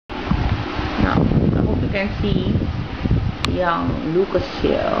can see young Lucas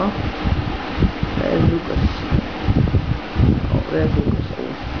here. Where's Lucas? Oh, where's Lucas?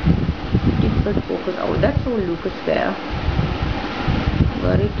 Oh, difficult focus. Oh, that's old Lucas there.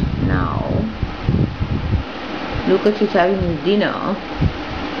 Got it now. Lucas is having his dinner,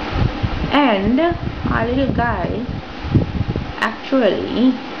 and our little guy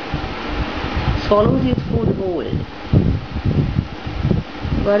actually swallows his food whole.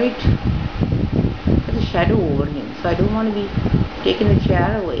 Got it? There's a shadow over him, so I don't want to be taking the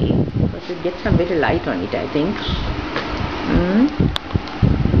chair away because it gets some better light on it, I think.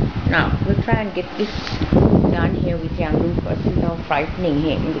 Now we'll try and get this done here with young Lucas without frightening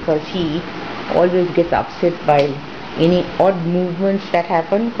him, because he always gets upset by any odd movements that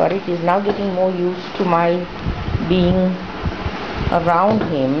happen. Got it? He's now getting more used to my being around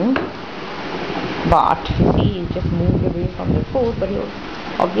him, but you see, he's just moved away from the food, but he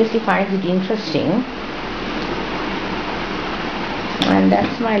obviously finds it interesting. And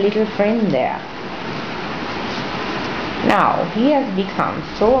that's my little friend there. Now he has become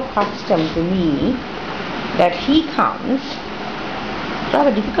so accustomed to me that he comes. It's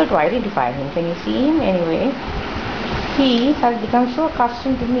rather difficult to identify him. Can you see him? Anyway, he has become so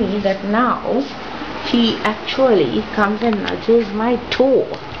accustomed to me that now he actually comes and nudges my toe,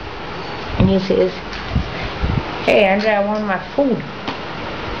 and he says, "Hey Andre, I want my food."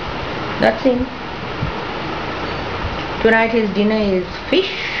 That's him. Tonight his dinner is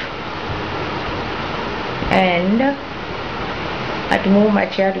fish, and I had to move my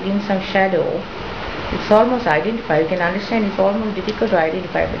chair to give him some shadow. It's almost identified. You can understand it's almost difficult to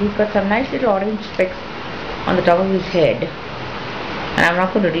identify, but he's got some nice little orange specks on the top of his head, and I'm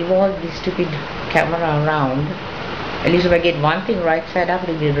not going to revolve this stupid camera around. At least if I get one thing right side up,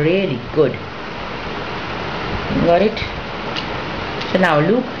 it'll be really good. Got it? So now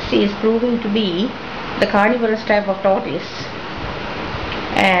Lucas is proving to be the carnivorous type of tortoise,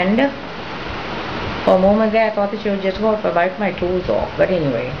 and for a moment there I thought that she was just about to bite my toes off, but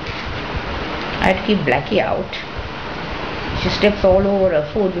anyway, I had to keep Blackie out. She steps all over her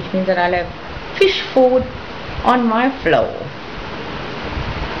food, which means that I'll have fish food on my floor.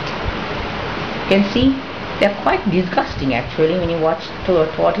 You can see they're quite disgusting actually when you watch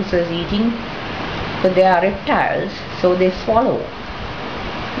tortoises eating, but they are reptiles, so they swallow.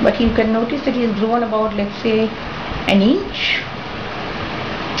 But you can notice that he's grown about, let's say, an inch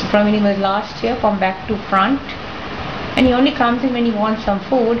from when he was last year, from back to front, and he only comes in when he wants some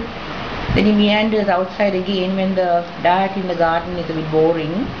food. Then he meanders outside again when the diet in the garden is a bit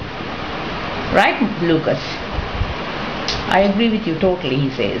boring. Right, Lucas? I agree with you totally, he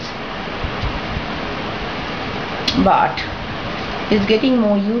says. But he's getting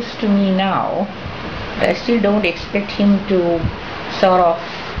more used to me now. But I still don't expect him to sort of,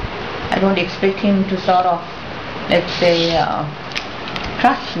 let's say,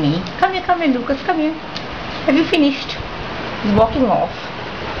 trust me. Come here, Lucas, come here. Have you finished? He's walking off.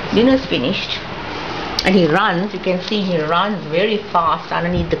 Dinner's finished. And he runs. You can see he runs very fast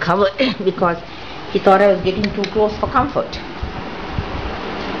underneath the cover because he thought I was getting too close for comfort.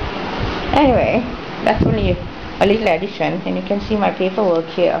 Anyway, that's only a little addition, and you can see my paperwork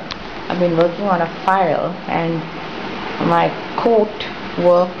here. I've been working on a file, and my court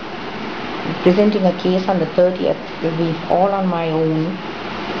work, presenting a case on the 30th, will be all on my own,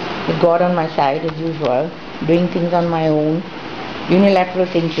 with God on my side as usual, doing things on my own, unilateral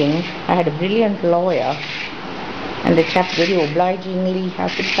thinking. I had a brilliant lawyer, and the chap very obligingly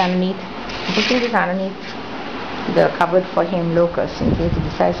has put pushing this underneath the cupboard for him, Lucas, in case he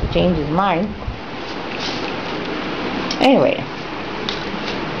decides to change his mind. Anyway,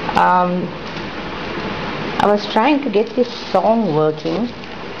 I was trying to get this song working,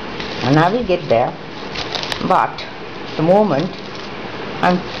 and I will get there, but at the moment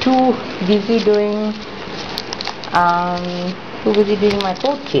I'm too busy doing my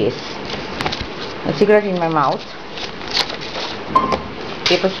court case. A cigarette in my mouth,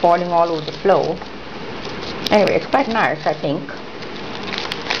 papers falling all over the floor. Anyway, it's quite nice, I think.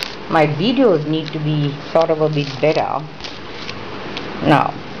 My videos need to be sort of a bit better.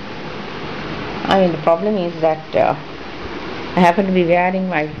 Now, I mean, the problem is that I happen to be wearing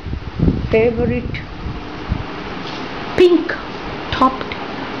my favorite pink topped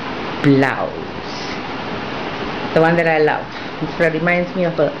blouse, the one that I love. It reminds me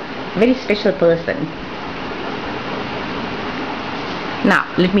of a very special person. Now,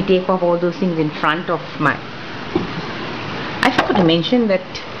 let me take off all those things in front of my... I forgot to mention that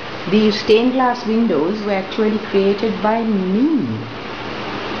these stained glass windows were actually created by me,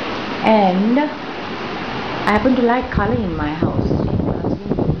 and I happen to like color in my house. Stained glass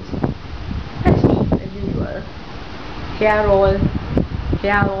windows. That's me, as they are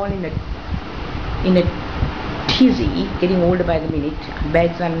all in a tizzy, getting older by the minute.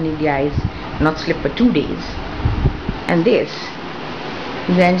 Bags underneath the eyes, not slept for 2 days. And this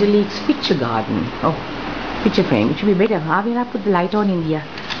is Angelique's picture garden. Oh, picture frame. It should be better. I will put the light on in here.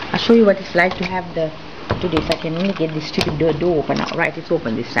 I'll show you what it's like to have the today. So I can only get this stupid door open now. Right, it's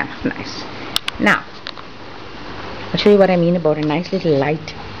open this time. Nice. Now, I'll show you what I mean about a nice little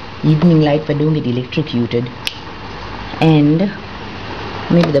light, evening light for don't get electrocuted. And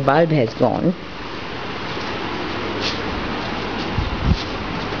maybe the bulb has gone.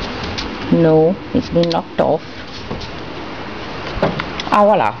 No, it's been knocked off. Ah,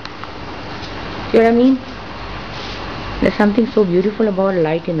 voila. See what I mean? There's something so beautiful about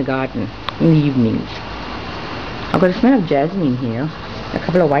light in the garden in the evenings. I've got a smell of jasmine here, a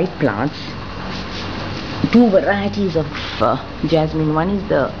couple of white plants, 2 varieties of jasmine. One is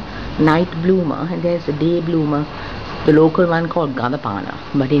the night bloomer and there's the day bloomer, the local one called Gadapana.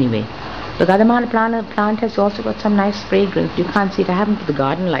 But anyway, the Gadapana plant has also got some nice fragrance. You can't see it. I haven't put the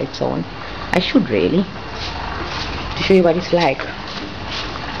garden lights on. I should really, to show you what it's like.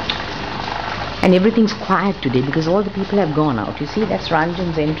 And everything's quiet today because all the people have gone out. You see, that's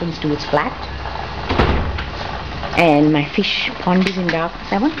Ranjan's entrance to his flat. And my fish pond is in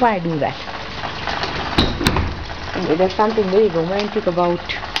darkness. I wonder why I do that. There's something very romantic about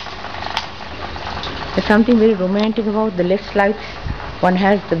the less lights one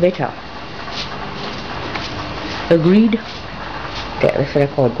has, the better. Agreed? Yeah, that's what I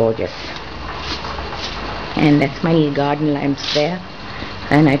call gorgeous. And that's my little garden lamps there.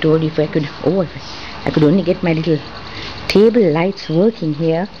 And I told you if I could only get my little table lights working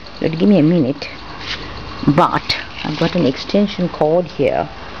here, it would give me a minute. But I've got an extension cord here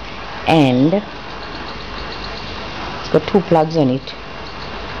and it's got 2 plugs on it.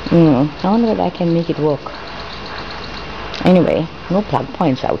 I wonder whether I can make it work. Anyway, no plug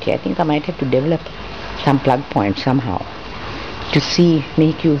points out here. I think I might have to develop some plug points somehow to see,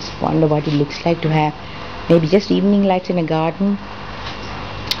 make you wonder what it looks like to have maybe just evening lights in a garden,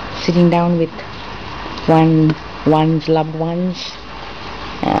 sitting down with one's loved ones,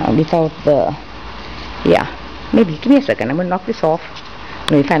 without the, maybe, give me a second, I'm going to knock this off.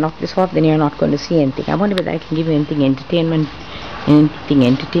 No, if I knock this off, then you're not going to see anything. I wonder whether I can give you anything entertaining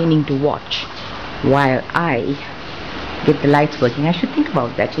to watch while I get the lights working. I should think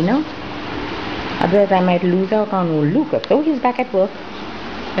about that, you know. Otherwise I might lose out on old Lucas. So he's back at work.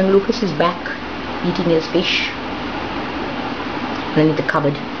 And Lucas is back eating his fish underneath the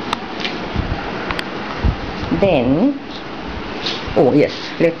cupboard. Then, oh yes,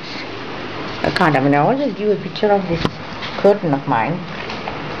 I always give a picture of this curtain of mine.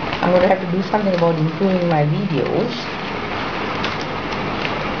 I'm going to have to do something about improving my videos.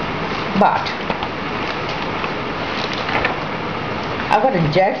 But I've got a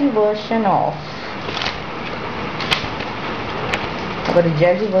jazzy version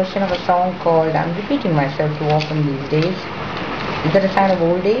of a song called, I'm repeating myself too often these days. Is that a sign of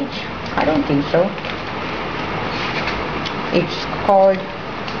old age? I don't think so. It's called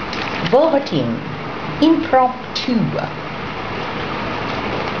Verbatim, Impromptu.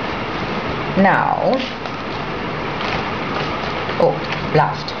 Now, oh,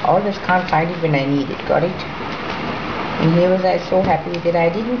 blast. Always can't find it when I need it. Got it? And here was I so happy that I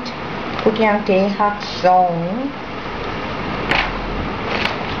didn't put Yang Tehak's song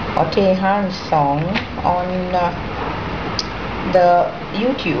or Tehan's song on the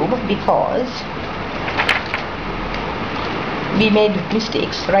YouTube because we made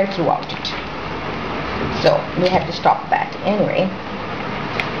mistakes right throughout it. So we had to stop that. Anyway,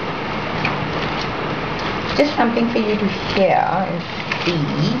 just something for you to hear and see.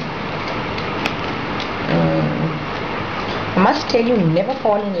 I must tell you, never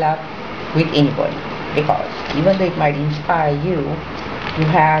fall in love with anybody, because even though it might inspire you, you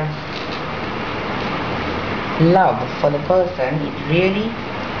have love for the person, it really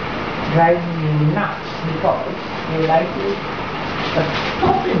drives you nuts because your life is a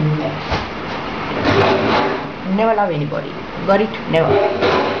total mess. Never love anybody. Got it? Never.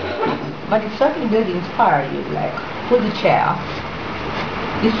 But it certainly does inspire you, like, pull the chair.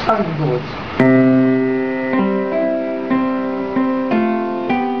 This is how it goes.